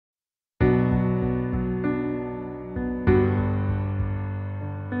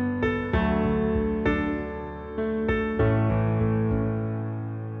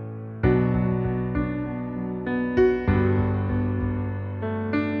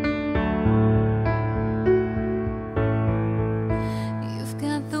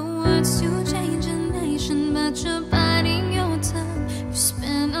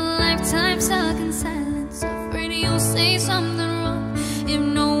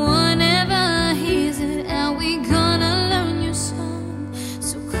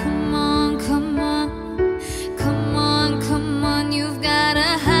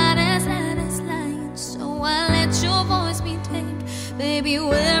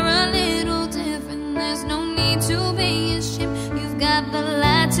There's no need to be ashamed. You've got the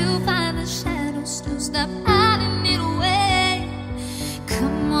light to find the shadows. Still stop hiding it away.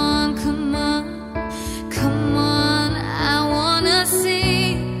 Come on, come on, come on. I wanna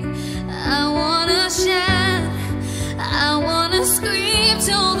see, I wanna shine, I wanna scream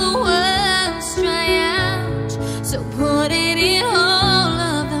till the words dry out. So put it in all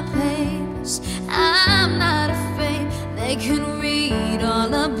of the papers. I'm not afraid. They can read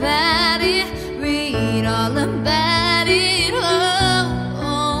all about it, read all about it. Oh,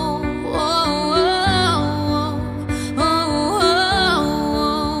 oh, oh, oh,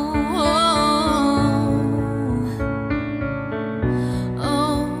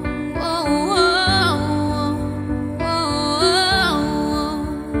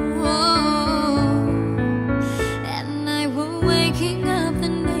 oh, At night we're waking up the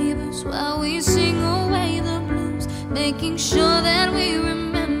neighbors while we sing away the blues, making sure that we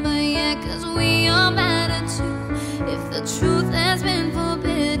remember, yeah, 'cause we all matter too. If the truth has been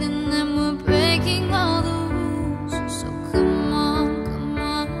forbidden, then we're breaking all the rules. So come on, come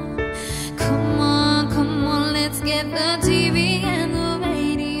on, come on, come on, let's get the TV and the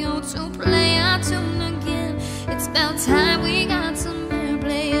radio to play our tune again. It's about time we got some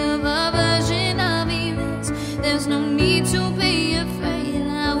airplay of a version of events. There's no need to be afraid.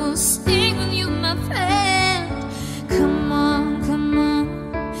 I will sing with you, my friend. Come on, come on,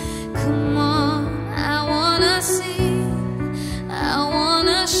 come on. I wanna see, I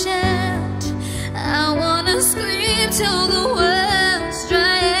wanna shout, I wanna scream till the words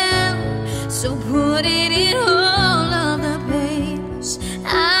dry out. So put it in all of the papers.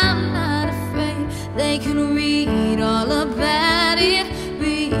 I'm not afraid. They can read all about it,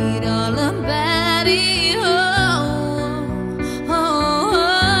 read all about it. Oh, oh,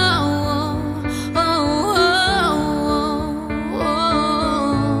 oh, oh,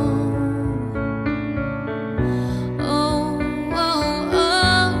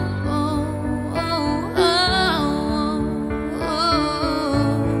 oh,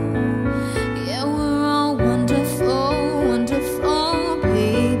 yeah, we're all wonderful, wonderful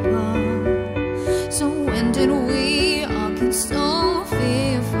people. So when did we all get so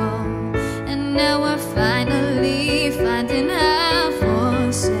fearful? And now we're finally finding our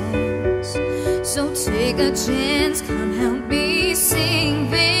voices. So take a chance, come help me sing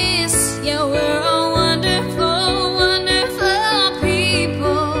this. Yeah, we're all wonderful, wonderful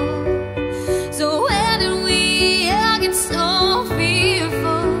people. So when did we all get so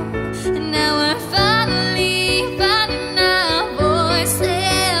fearful? And now we're finally finding our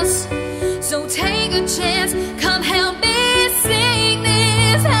voices. So take a chance, come help me sing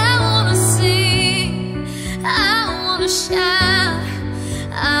this. I wanna sing, I wanna shout,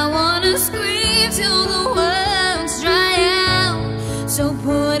 I wanna scream till the words dry out. So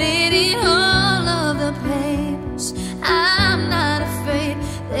put it in all of the papers. I'm not afraid.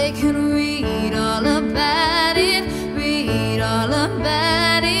 They can read all about it, read all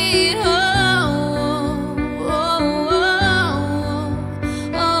about